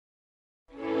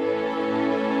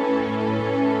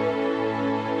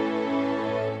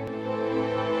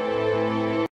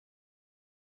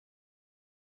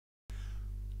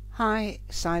Hi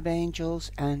cyber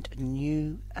angels and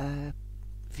new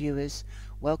viewers,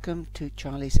 welcome to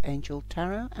Charlie's Angel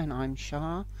Tarot, and I'm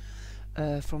Shah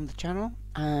from the channel,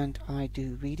 and I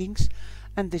do readings.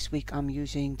 And this week I'm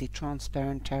using the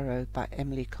Transparent Tarot by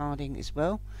Emily Carding as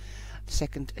well, the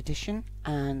second edition,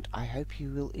 and I hope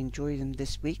you will enjoy them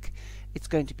this week. It's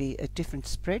going to be a different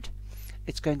spread.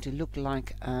 It's going to look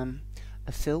like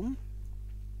a film,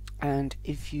 and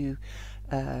if you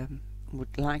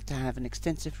would like to have an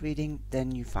extensive reading,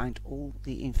 then you find all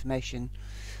the information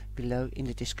below in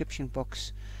the description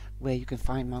box, where you can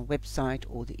find my website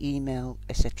or the email,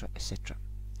 etc, etc.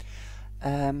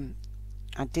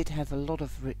 I did have a lot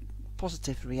of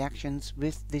positive reactions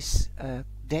with this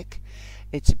deck.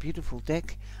 It's a beautiful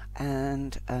deck,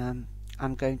 and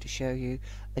I'm going to show you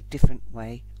a different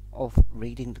way of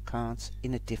reading the cards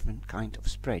in a different kind of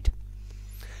spread.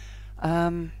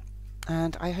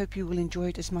 And I hope you will enjoy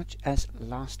it as much as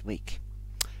last week.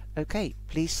 Okay,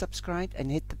 please subscribe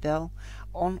and hit the bell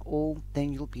on all,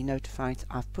 then you'll be notified.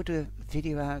 I've put a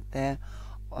video out there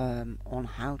on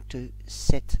how to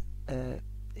set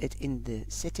it in the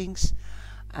settings,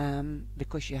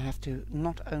 because you have to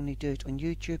not only do it on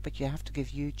YouTube, but you have to give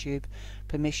YouTube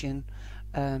permission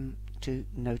to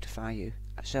notify you.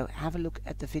 So have a look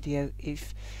at the video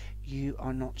if you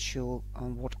are not sure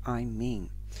on what I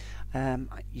mean.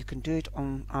 You can do it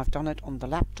on, I've done it on the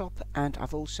laptop, and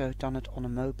I've also done it on a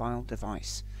mobile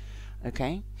device.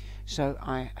 Okay, so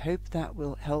I hope that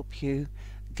will help you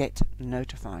get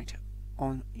notified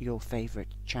on your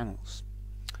favorite channels.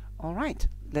 Alright,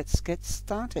 let's get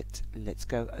started. Let's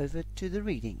go over to the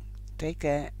reading. Take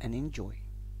care and enjoy.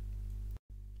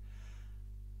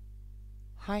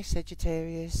 Hi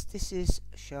Sagittarius, this is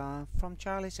Shah from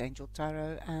Charlie's Angel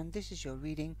Tarot, and this is your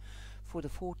reading for the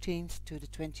 14th to the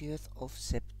 20th of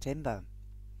September.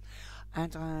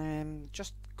 And I'm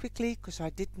just quickly, because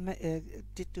I did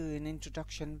do an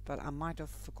introduction, but I might have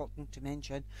forgotten to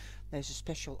mention, there's a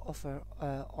special offer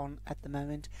on at the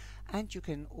moment, and you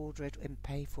can order it and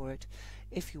pay for it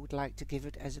if you would like to give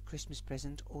it as a Christmas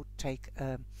present, or take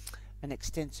an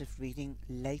extensive reading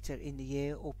later in the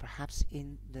year, or perhaps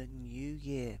in the new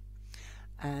year.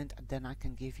 And then I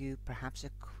can give you perhaps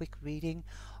a quick reading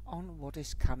on what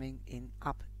is coming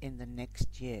up in the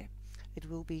next year. It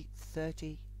will be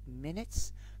 30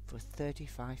 minutes for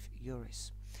 35 euros,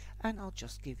 and I'll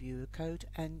just give you a code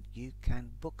and you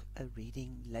can book a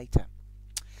reading later.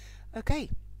 Okay,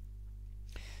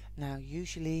 now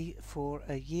usually for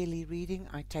a yearly reading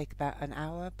I take about an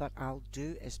hour, but I'll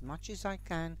do as much as I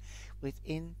can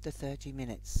within the 30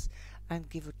 minutes, and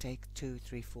give or take 2,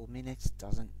 3, 4 minutes,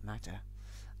 doesn't matter,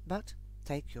 but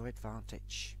take your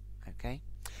advantage. Okay,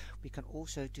 we can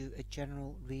also do a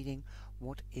general reading,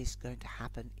 what is going to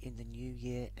happen in the new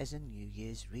year, as a New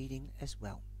Year's reading as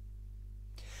well.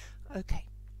 Okay,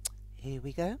 here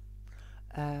we go.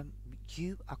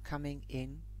 You are coming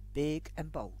in big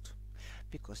and bold,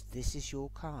 because this is your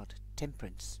card,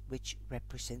 Temperance, which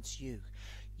represents you.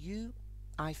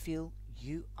 I feel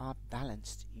you are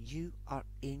balanced, you are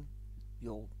in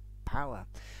your power,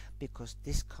 because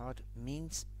this card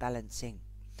means balancing.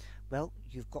 Well,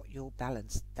 you've got your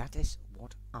balance. That is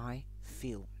what I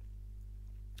feel.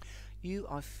 You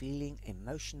are feeling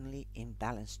emotionally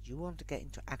imbalanced. You want to get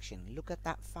into action. Look at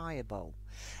that fireball.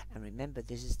 And remember,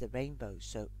 this is the rainbow.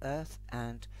 So earth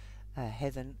and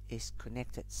heaven is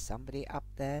connected. Somebody up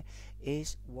there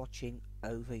is watching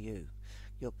over you.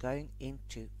 You're going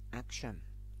into action.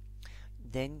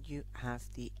 Then you have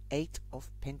the 8 of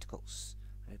Pentacles.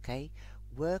 Okay,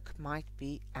 work might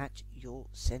be at your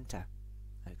center.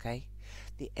 Okay,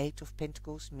 the 8 of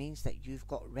Pentacles means that you've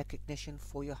got recognition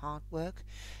for your hard work,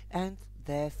 and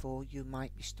therefore you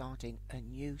might be starting a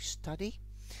new study,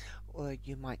 or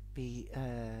you might be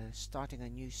starting a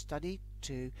new study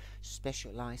to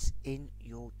specialize in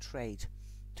your trade,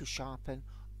 to sharpen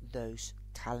those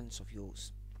talents of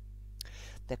yours.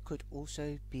 There could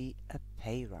also be a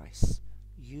pay rise.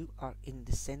 You are in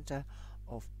the center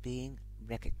of being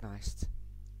recognized.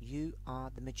 You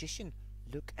are the magician.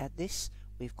 Look at this.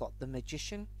 We've got the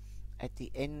magician at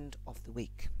the end of the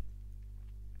week.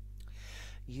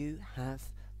 You have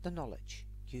the knowledge.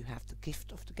 You have the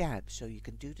gift of the gab, so you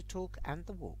can do the talk and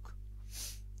the walk.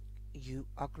 You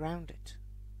are grounded,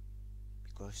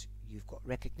 because you've got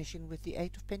recognition with the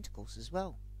 8 of Pentacles as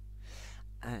well.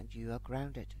 And you are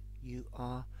grounded. You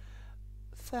are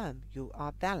firm. You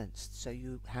are balanced, so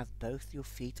you have both your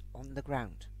feet on the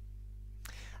ground.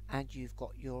 And you've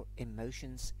got your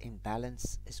emotions in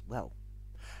balance as well.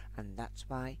 And that's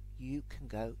why you can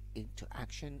go into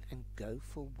action and go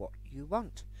for what you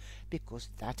want, because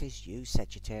that is you,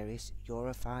 Sagittarius. You're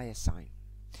a fire sign.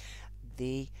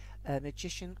 The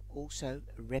magician also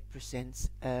represents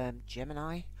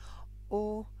Gemini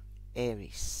or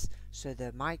Aries. So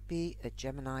there might be a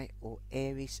Gemini or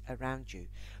Aries around you,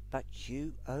 but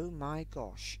you, oh my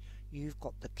gosh, you've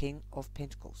got the King of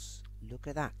Pentacles. Look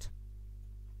at that.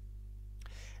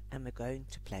 And we're going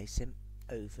to place him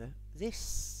over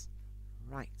this.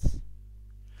 Right.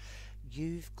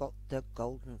 You've got the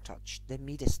golden touch, the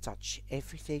Midas touch.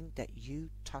 Everything that you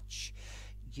touch,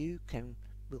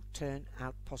 will turn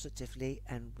out positively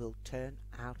and will turn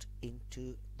out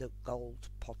into the gold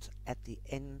pot at the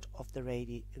end of the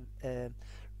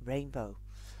rainbow.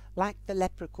 Like the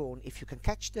leprechaun, if you can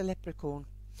catch the leprechaun,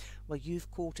 well,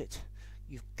 you've caught it.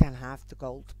 You can have the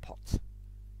gold pot.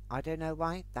 I don't know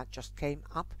why that just came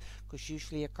up, because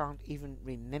usually I can't even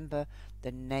remember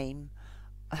the name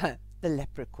the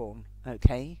leprechaun.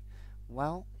 Okay,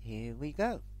 well, here we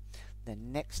go. The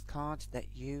next card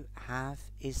that you have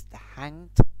is the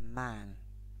Hanged Man.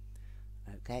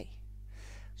 Okay,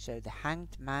 so the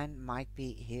Hanged Man might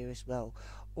be here as well,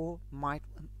 or might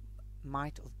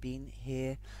have been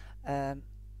here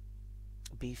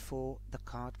before the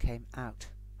card came out.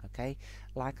 Okay,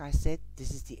 like I said,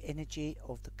 this is the energy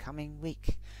of the coming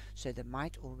week, so there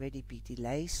might already be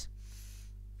delays,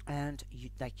 and you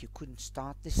couldn't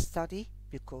start this study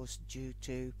because due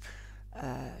to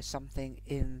something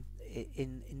in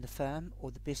the firm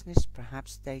or the business.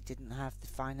 Perhaps they didn't have the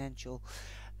financial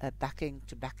backing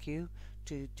to back you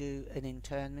to do an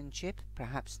internship.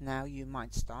 Perhaps now you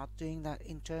might start doing that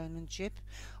internship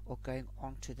or going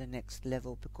on to the next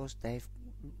level because they've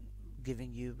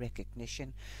given you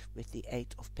recognition with the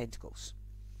Eight of Pentacles.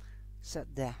 So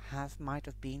there might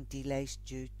have been delays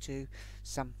due to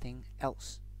something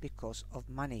else because of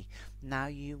money. Now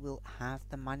you will have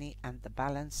the money and the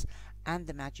balance and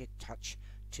the magic touch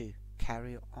to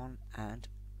carry on and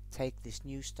take this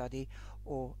new study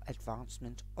or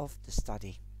advancement of the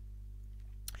study.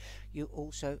 You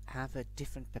also have a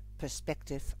different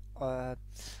perspective.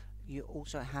 You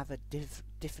also have a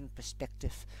different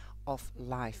perspective of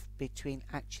life between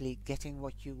actually getting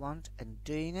what you want and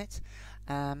doing it,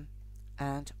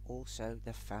 and also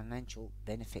the financial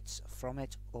benefits from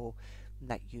it, or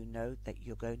that you know that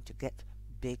you're going to get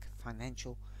big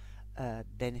financial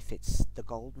benefits. The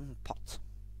golden pot.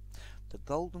 The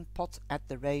golden pot at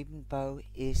the rainbow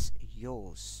is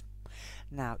yours.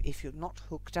 Now, if you're not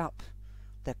hooked up,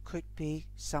 there could be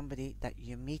somebody that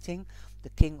you're meeting. The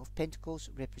King of Pentacles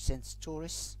represents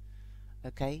Taurus.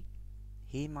 Okay,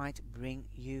 he might bring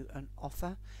you an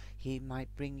offer. He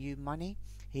might bring you money.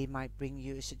 He might bring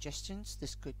you suggestions.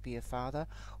 This could be a father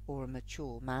or a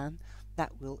mature man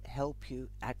that will help you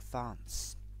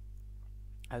advance.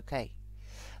 Okay,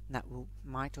 that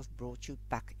might have brought you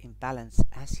back in balance,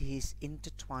 as he is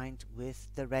intertwined with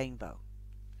the rainbow.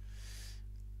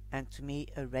 And to me,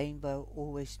 a rainbow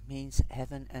always means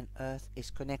heaven and earth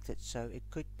is connected. So it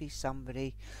could be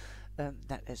somebody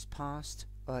that has passed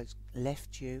or has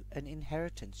left you an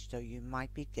inheritance. So you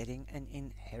might be getting an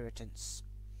inheritance.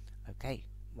 Okay,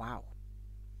 wow.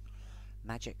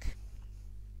 Magic.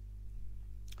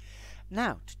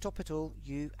 Now, to top it all,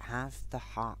 you have the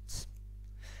heart.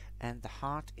 And the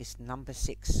heart is number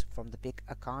 6 from the big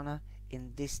arcana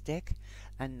in this deck,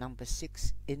 and number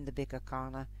 6 in the big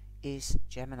arcana is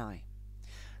Gemini.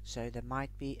 So there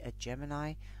might be a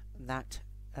Gemini that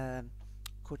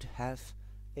could have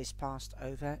is passed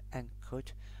over and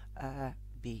could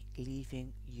be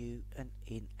leaving you an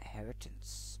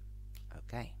inheritance.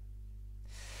 Okay,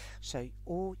 so,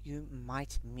 or you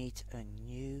might meet a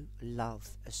new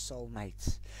love, a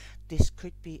soulmate. This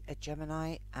could be a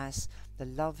Gemini, as the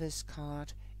Lovers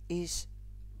card is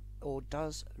or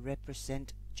does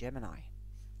represent Gemini.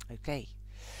 Okay,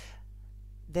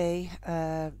 they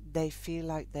feel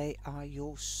like they are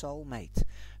your soulmate,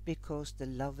 because the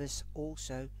Lovers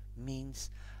also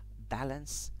means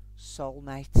balance,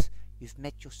 soulmate. You've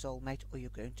met your soulmate, or you're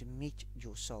going to meet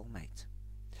your soulmate.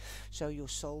 So your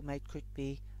soulmate could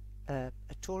be a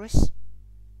Taurus,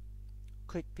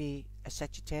 could be a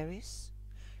Sagittarius,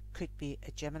 could be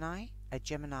a Gemini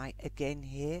again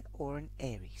here, or an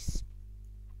Aries.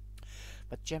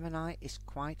 But Gemini is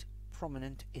quite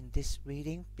prominent in this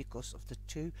reading because of the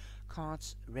 2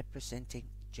 cards representing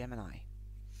Gemini.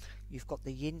 You've got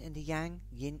the yin and the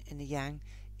yang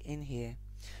in here.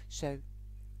 So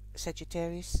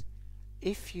Sagittarius,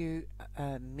 if you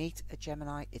meet a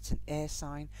Gemini, it's an air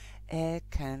sign. Air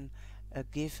can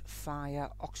give fire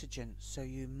oxygen, so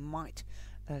you might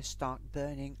start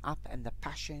burning up, and the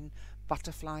passion,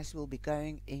 butterflies will be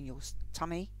going in your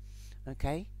tummy.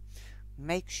 Okay,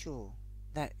 make sure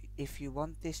that if you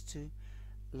want this to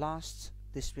last,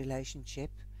 this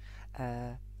relationship,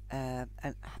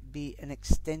 and be an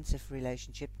extensive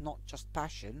relationship, not just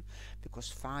passion, because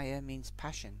fire means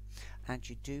passion, and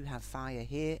you do have fire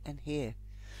here and here.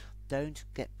 Don't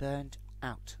get burned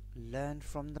out. Learn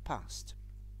from the past.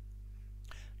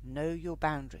 Know your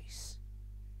boundaries.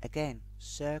 Again,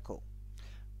 circle.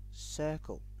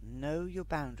 Know your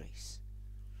boundaries.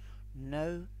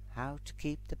 Know how to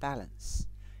keep the balance.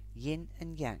 Yin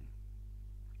and yang.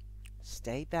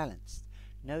 Stay balanced.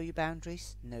 Know your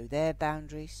boundaries, know their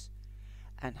boundaries,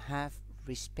 and have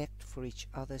respect for each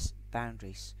other's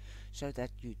boundaries so that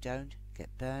you don't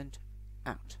get burned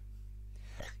out.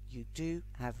 You do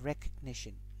have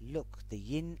recognition. Look, the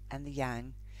yin and the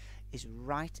yang is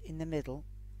right in the middle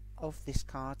of this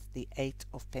card, the Eight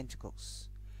of Pentacles.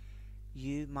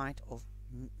 You might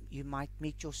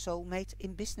meet your soulmate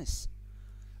in business.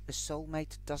 A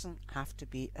soulmate doesn't have to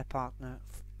be a partner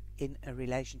in a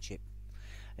relationship.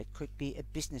 It could be a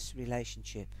business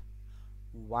relationship.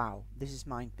 Wow, this is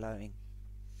mind-blowing.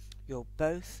 You're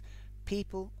both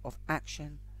people of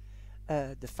action.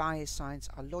 The fire signs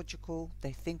are logical.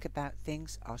 They think about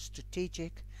things, are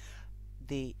strategic.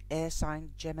 The air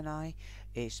sign, Gemini,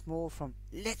 is more from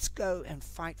let's go and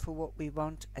fight for what we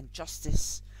want and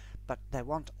justice, but they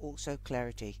want also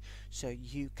clarity, so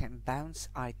you can bounce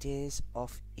ideas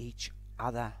off each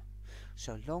other,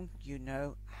 so long you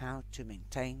know how to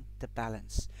maintain the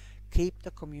balance. Keep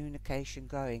the communication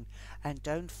going and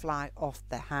don't fly off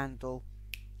the handle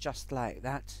just like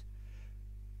that.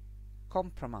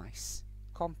 Compromise,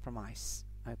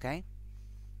 okay?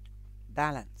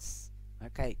 Balance,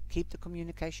 okay? Keep the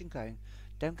communication going.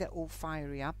 Don't get all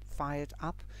fired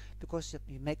up, because it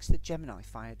makes the Gemini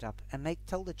fired up, and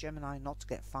tell the Gemini not to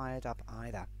get fired up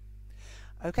either.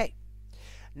 Okay,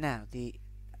 now the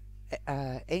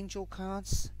angel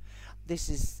cards. This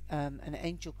is an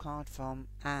angel card from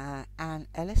Anne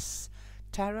Ellis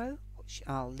Tarot.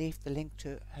 I'll leave the link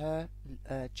to her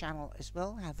channel as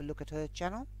well. Have a look at her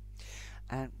channel.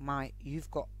 And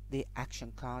you've got the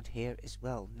action card here as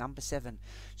well, number 7.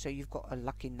 So you've got a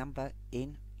lucky number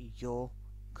in your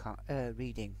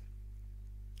reading.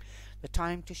 The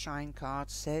Time to Shine card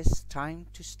says, time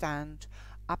to stand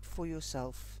up for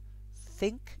yourself.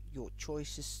 Think your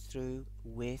choices through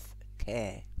with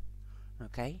care.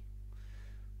 Okay?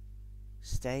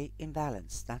 Stay in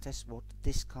balance. That is what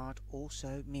this card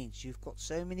also means. You've got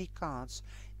so many cards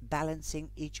balancing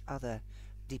each other,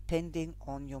 depending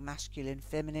on your masculine,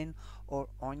 feminine, or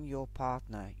on your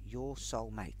partner, your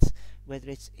soulmate,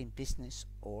 whether it's in business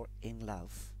or in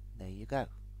love. There you go.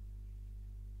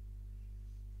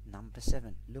 Number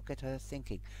 7. Look at her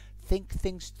thinking. Think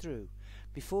things through.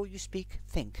 Before you speak,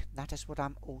 think. That is what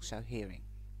I'm also hearing.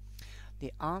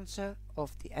 The answer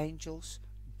of the angels,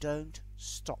 don't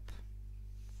stop.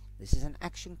 This is an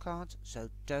action card, so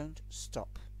don't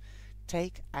stop.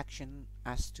 Take action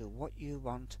as to what you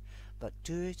want, but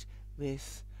do it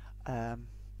with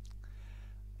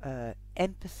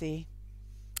empathy,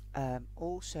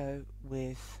 also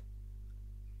with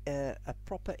a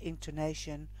proper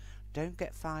intonation. Don't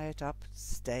get fired up.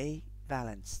 Stay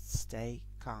balanced. Stay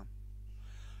calm.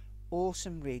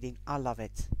 Awesome reading. I love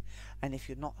it. And if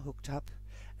you're not hooked up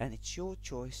and it's your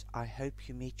choice, I hope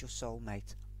you meet your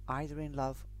soulmate, either in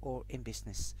love or in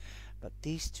business. But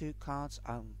these two cards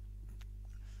are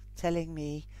telling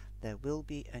me there will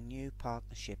be a new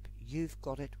partnership. You've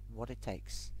got it, what it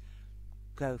takes.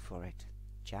 Go for it.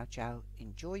 Ciao, ciao.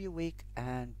 Enjoy your week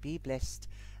and be blessed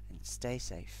and stay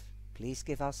safe. Please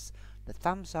give us the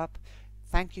thumbs up.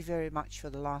 Thank you very much for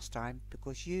the last time,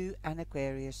 because you and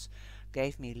Aquarius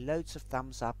gave me loads of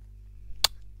thumbs up.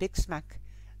 Big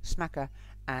smacker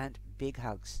and big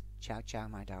hugs. Ciao, ciao,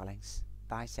 my darlings.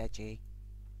 Bye, Saji.